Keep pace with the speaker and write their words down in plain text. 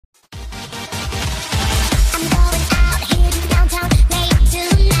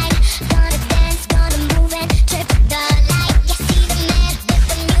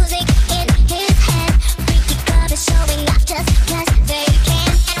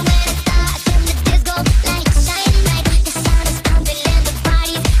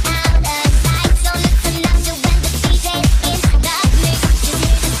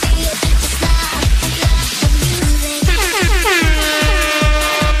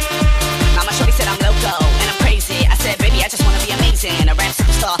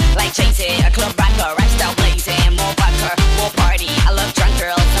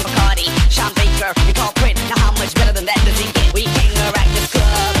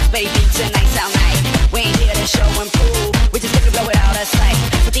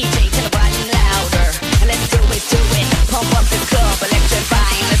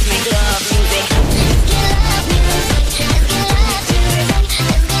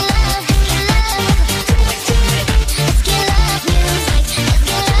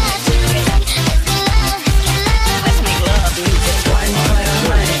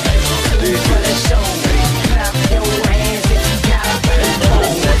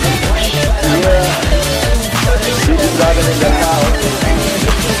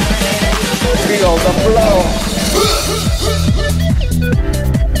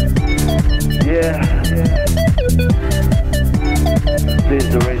This is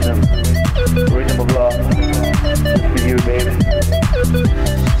the rhythm of love. Just for you, baby.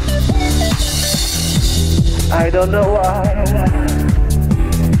 I don't know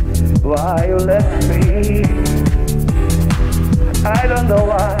why you left me. I don't know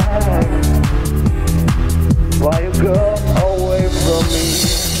why you go away from me.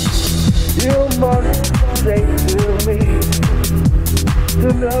 You must say to me to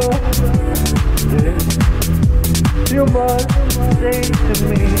know this. You must say to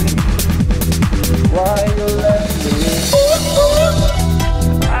me why you left me.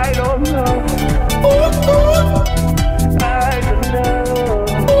 I don't know. I don't know.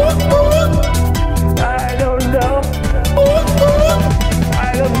 I don't know.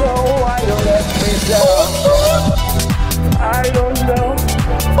 I don't know why you left me down. I don't know.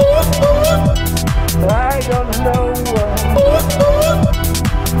 I don't know.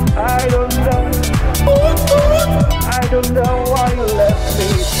 I don't know. I don't know why you left me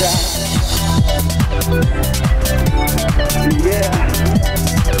down. Yeah,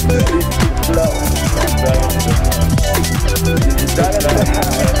 this is slow. Dj.Dragan on the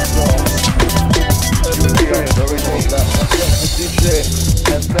house. Yeah, the original love. DJ,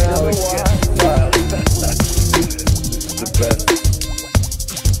 and now it gets wild. This is the best.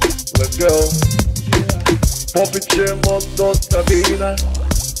 Let's go. Popit ćemo dosta vina,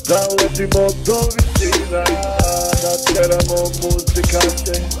 da letimo do visina, da tjeramo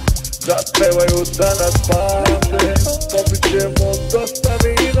muzikante, da pevaju, da nas pamte. Popit ćemo dosta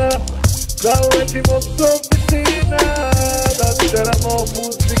vina, da letimo do visina, da tjeramo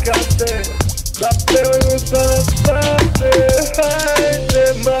muzikante, da pevaju, da nas pamte. Hajde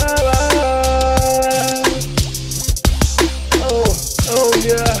mala, oh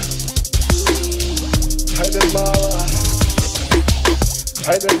yeah.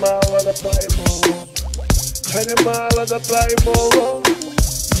 Hajde mala da pravimo, hajde mala da pravimo,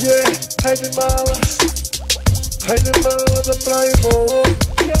 yeah, hajde mala da pravimo,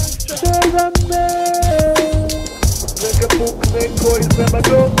 ja za me, neka pukne ko iz neba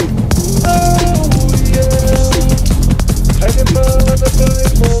grog, oh yeah, hajde mala da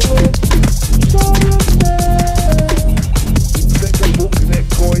pravimo, za me, neka pukne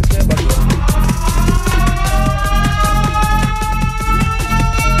ko iz neba grog.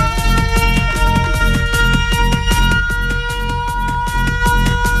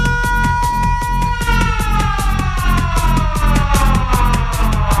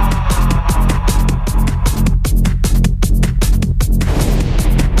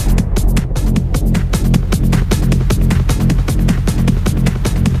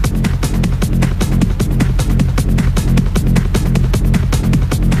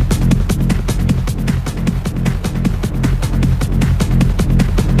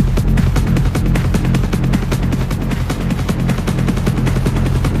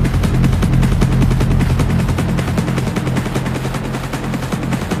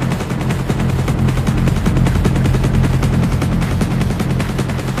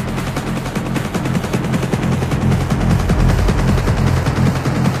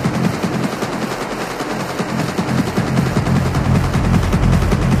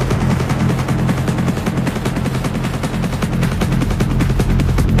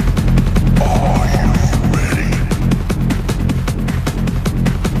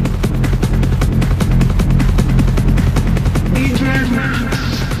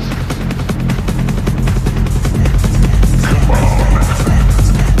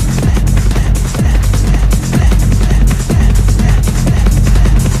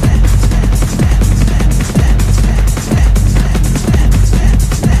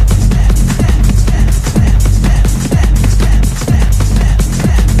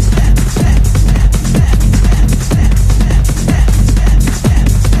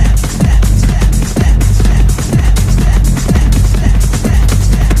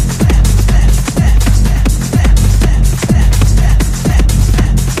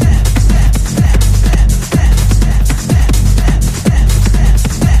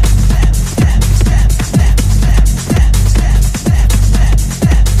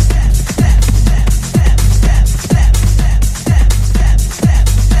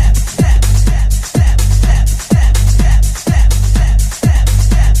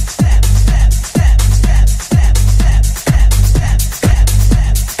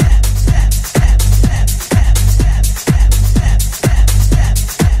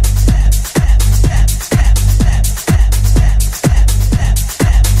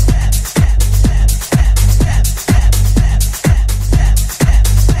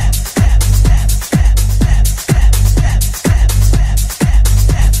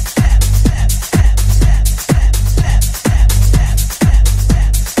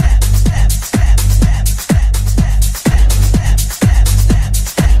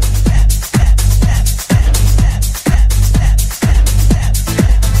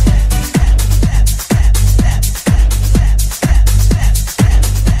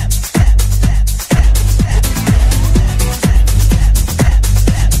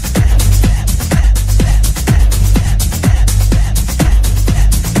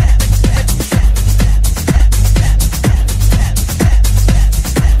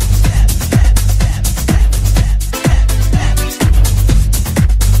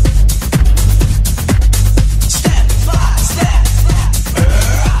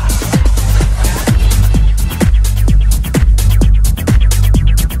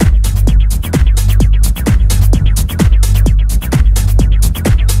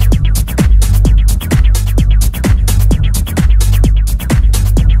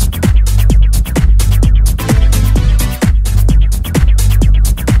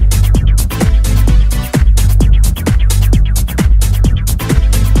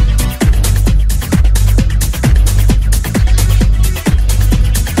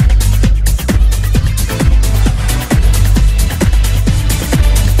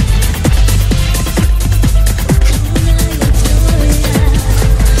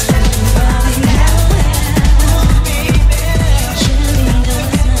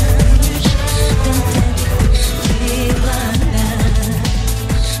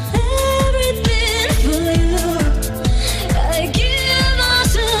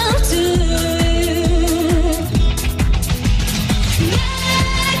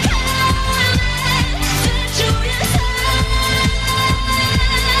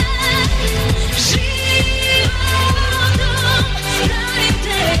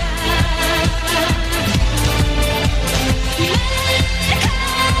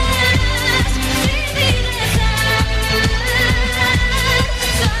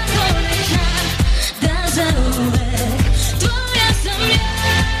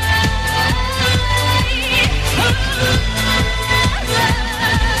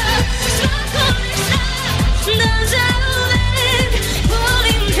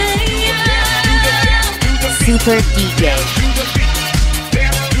 Super DJ.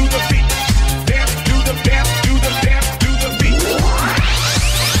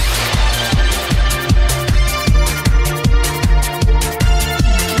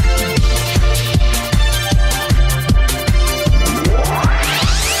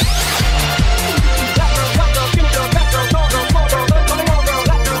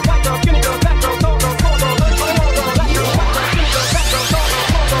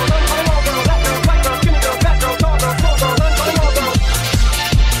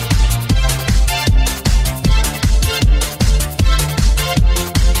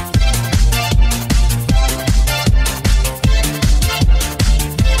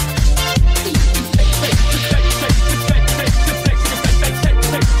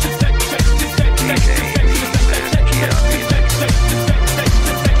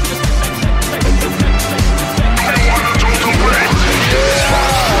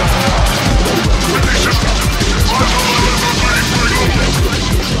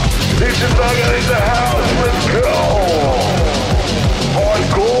 DJ.Dragan in the house, let's go!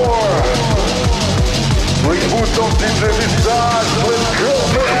 Hardcore! Reboot of DJ Visage, let's go,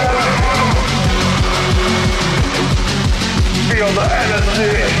 man! Feel the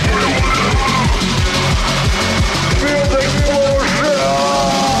energy! Feel the explosion!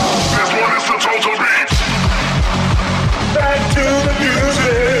 This one is the total beat! Back to the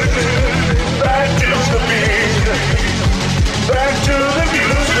music! Back to the beat! Back to the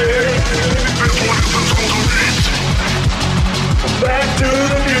music! This one is the total beat! Back to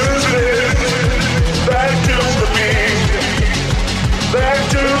the music! Back to the beat! Back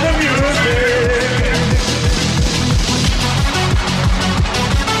to the music!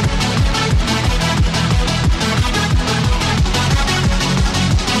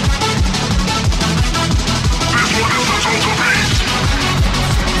 This one is the total beat!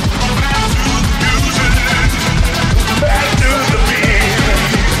 Back to the beat!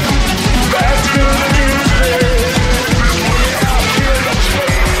 Back to the music! This one is out here in the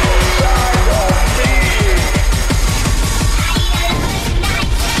side of me!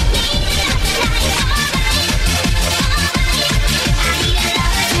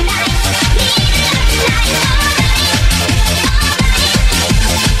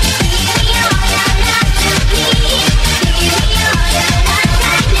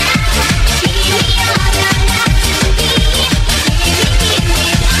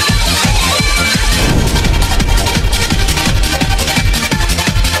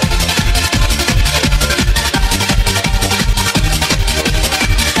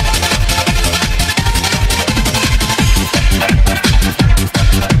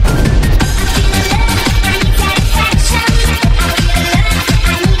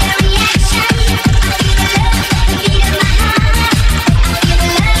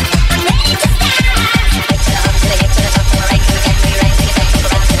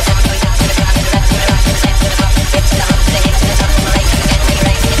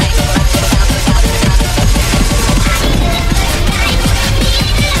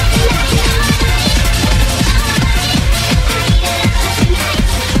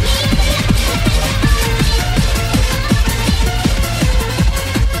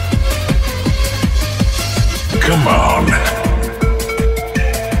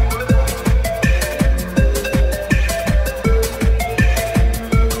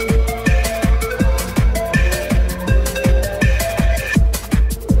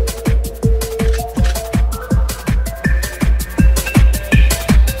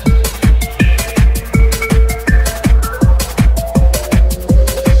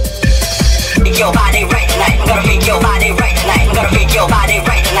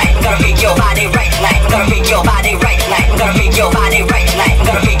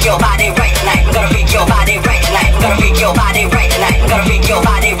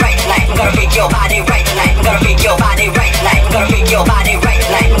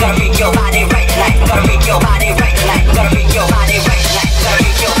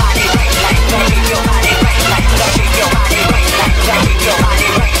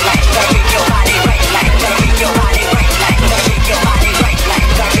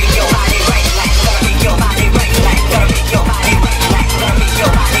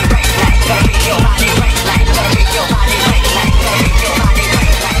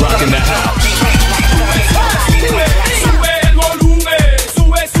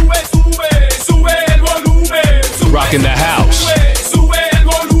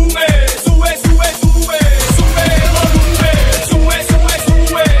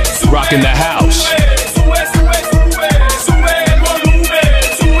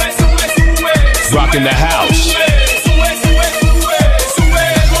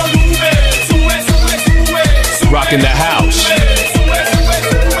 Rocking the house.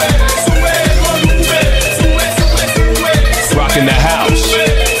 Rocking the house.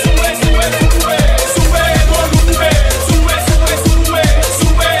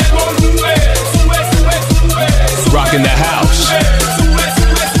 Rocking the house.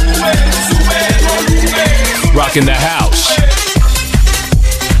 Rocking the house.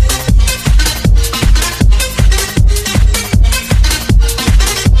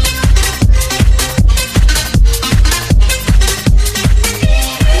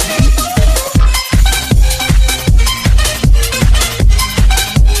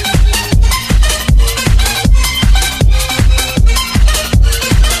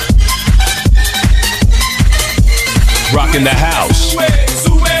 Rocking the house.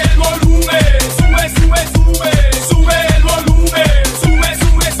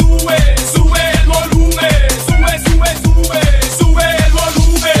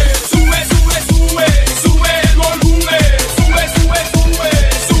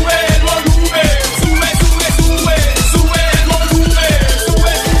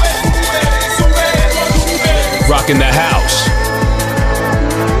 Rocking the house.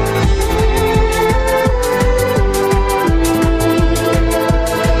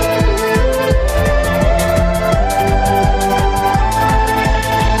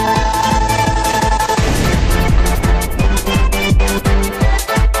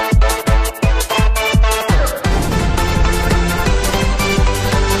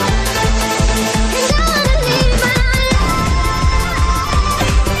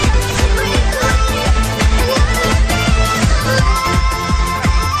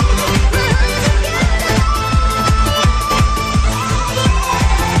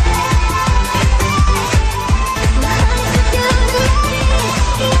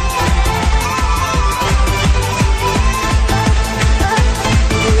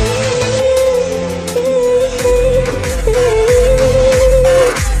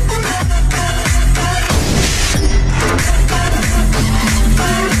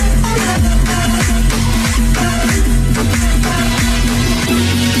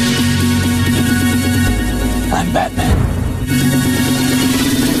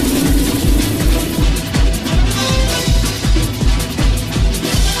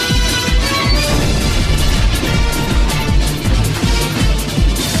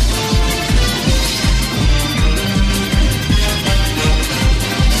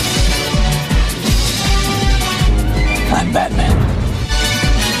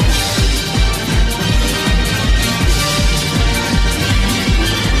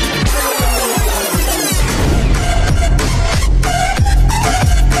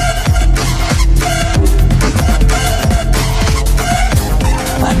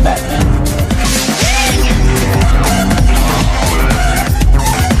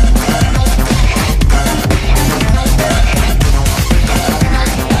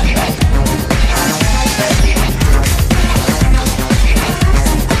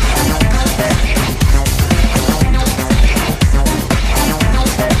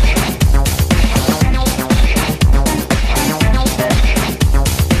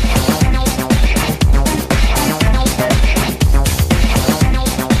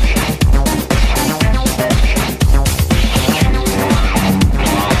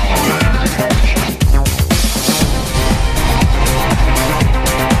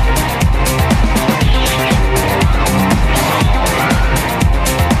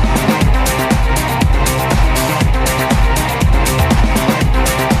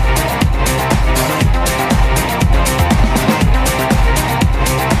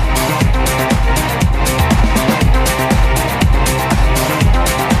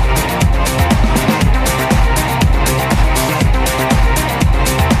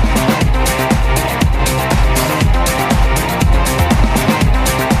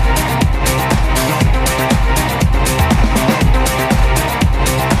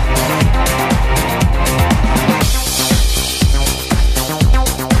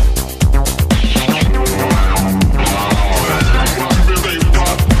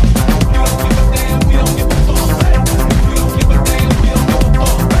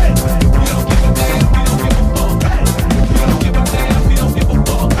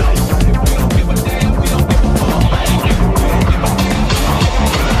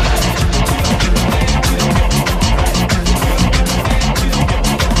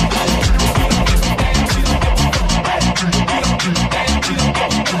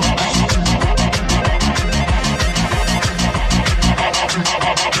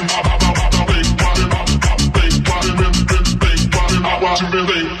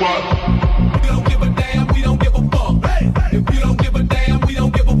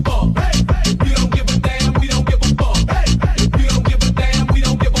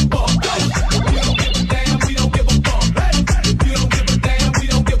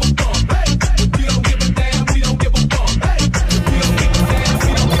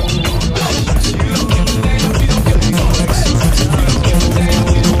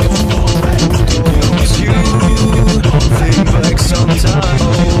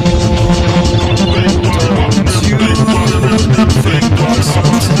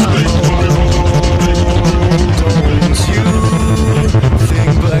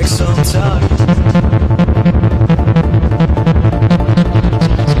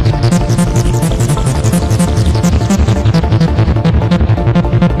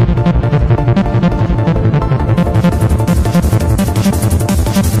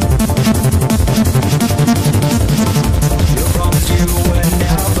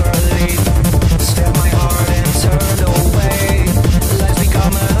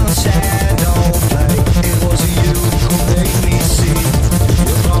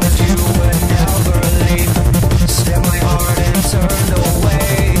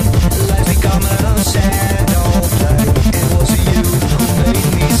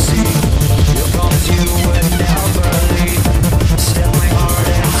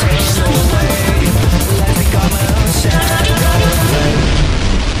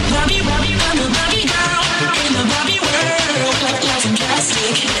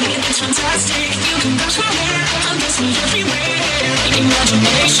 fantastic. You can touch my hair, I'm dancing everywhere.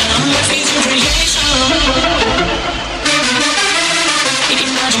 Imagination, what feeds your creation?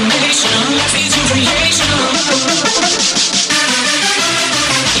 Imagination, what feeds your creation?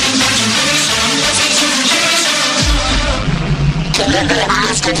 Imagination, what feeds your creation? Que le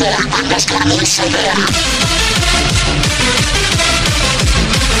veas que te la pongas que a mí se vea.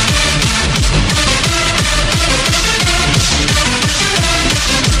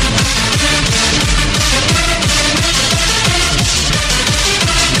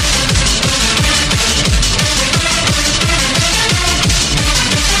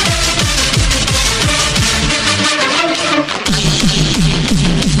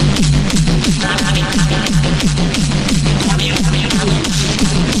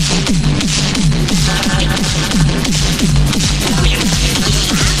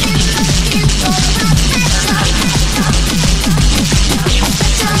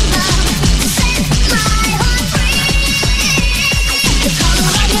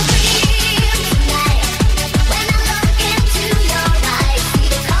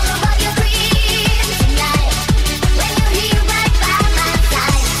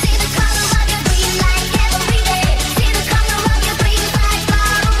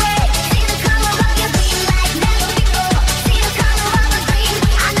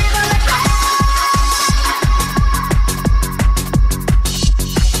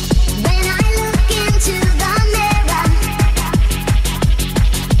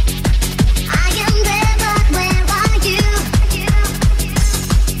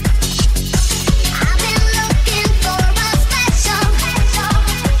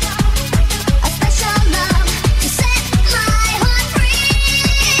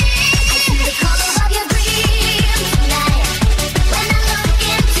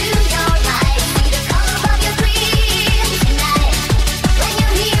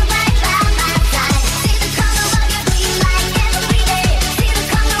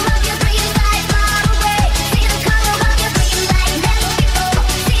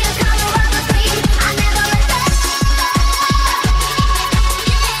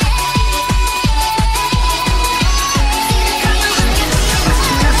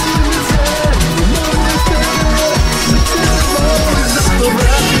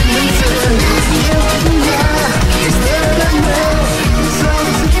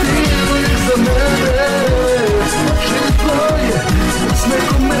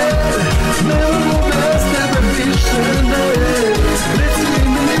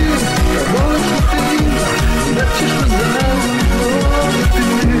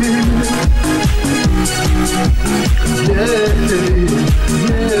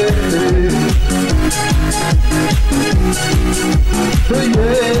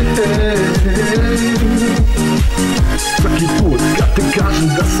 Svaki put kad ti kažem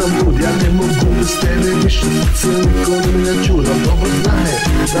da sam lud, ja ne mogu bez tebe više, srce niko ne čuda. Dobro znaje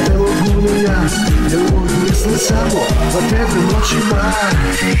da ne mogu ni ja, jer uvijek mislim samo za tebe noćima.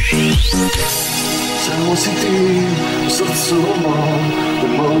 Samo si ti u srcu mom, ne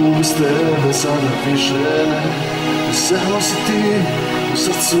mogu bez tebe sada više ne. Samo si ti u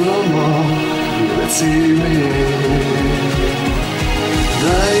srcu mom i reci mi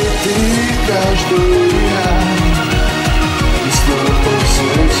da je ti kao što ja isto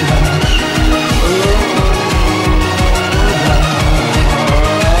osjećaš.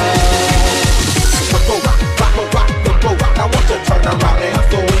 I want to turn around and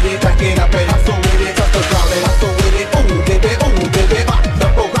hustle with it, back it up and hustle with it, touch the ground and hustle with it. Ooh baby, rock,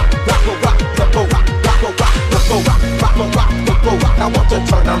 I want to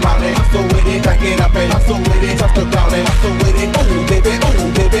turn around and hustle with it, back it up and hustle with it, touch the ground and hustle with it. Ooh baby, rock,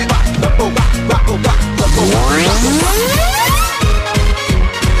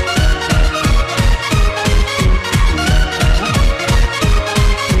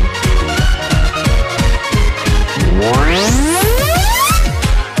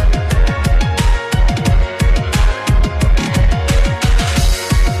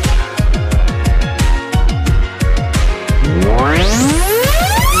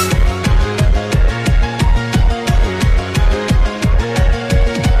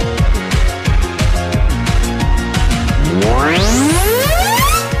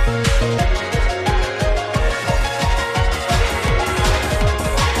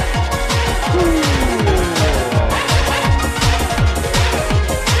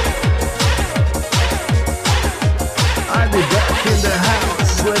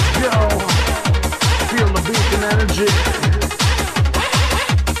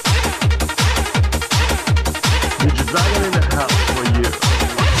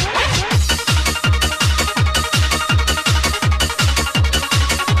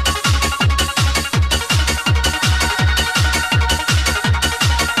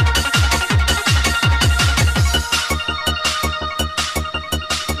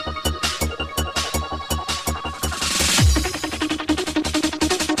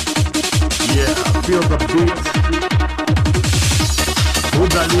 feel the beat. U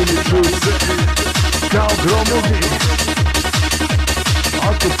daljini čuju se kao gromovi,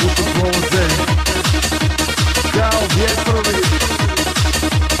 autoputom voze kao vjetrovi,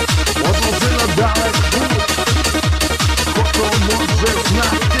 odlaze na dalek put. Ko to može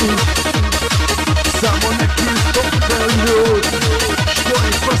znati? Samo neki stope ljud što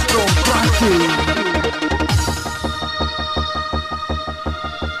ih prstom prati.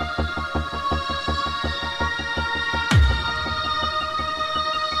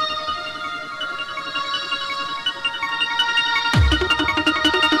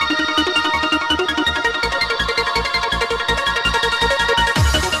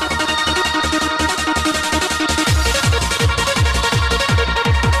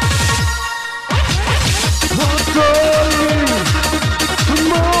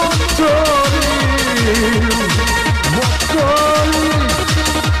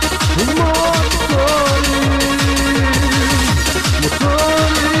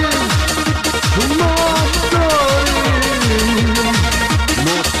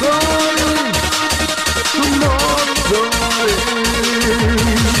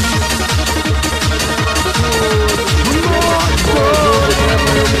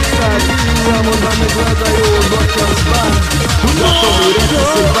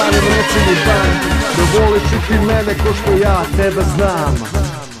 Dovoli čuti mene ko što ja tebe znam.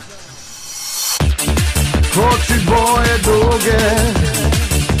 Oči boje duge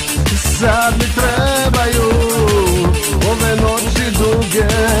sad mi trebaju, ove noći duge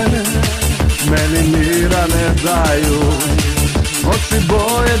meni mira ne daju. Oči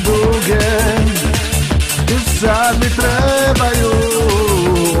boje duge sad mi trebaju,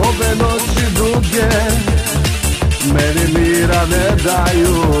 ove noći duge meni mira ne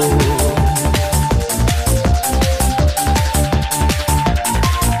daju.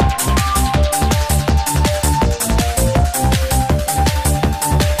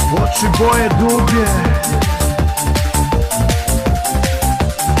 Oči boje duge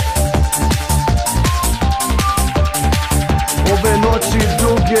ove noći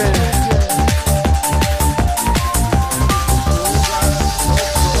duge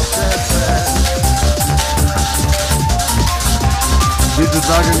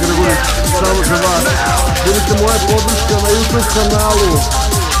Dj.Dragan, Grguric, samo za vas. Vidite moje podrške na YouTube kanalu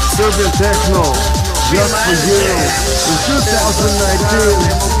Serbian Techno, just for you. In 2019,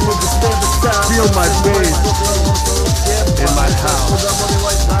 feel my bass in my house.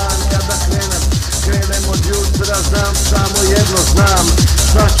 Krenem od jutra, znam, samo jedno znam,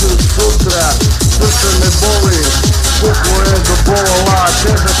 šta ću sutra, srce me boli, puklo je do bola,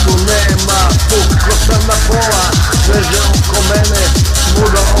 tebe tu nema, puklo sam na pola, sveže oko mene,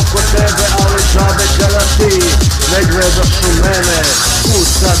 svuda oko tebe, ali žabe kada ti ne gledaš u mene. Put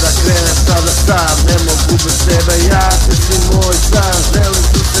sada krenem, sada sam, ne mogu bez tebe, ja, ti si moj san, želim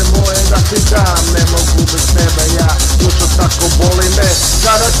srce moje da ti dam, ne mogu bez tebe, ja, dušo tako boli me,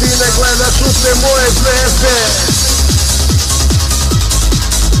 kada ti ne gledaš u te moje zvezde.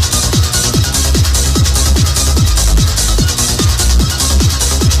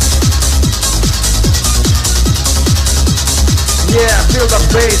 Yeah, feel the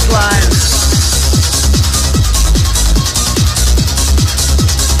bass line.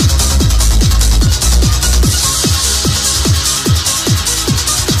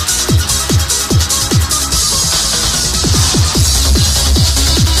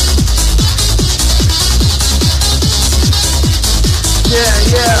 Yeah,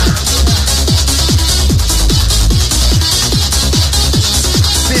 yeah.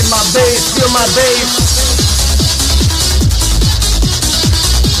 Feel my bass, feel my bass.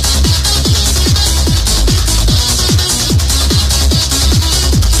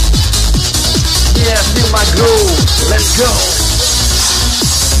 Yeah, feel my groove, let's go.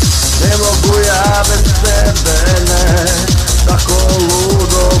 Ne mogu ja bez tebe, ne, tako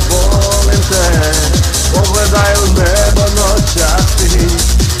ludo volim te. Pogledaj u nebo noćasti,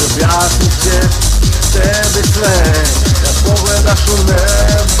 objasnit će tebi sve. Kad pogledaš u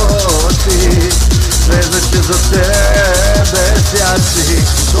nebo ti, zvijezde će za tebe sjati.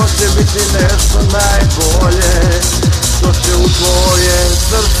 To će biti nešto najbolje, što će u tvoje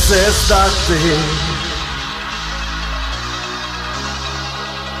srce stati.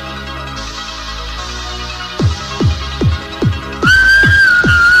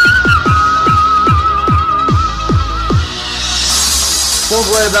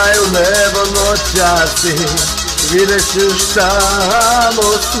 Pogledaj u nebo noćasi, vidjet ćeš tamo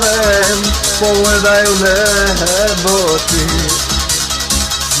sve. Pogledaj u nebo ti,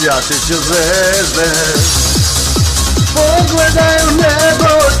 sjatit će zvezde. Pogledaj u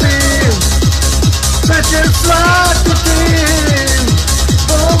nebo ti,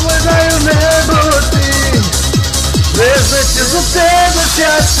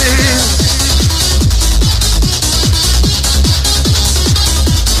 sjati.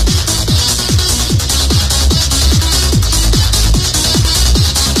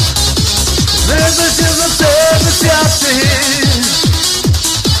 Zvezda će za tebe sjati.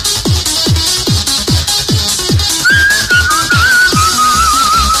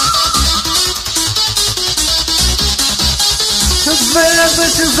 Zvezda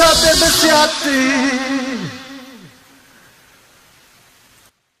će za tebe sjati.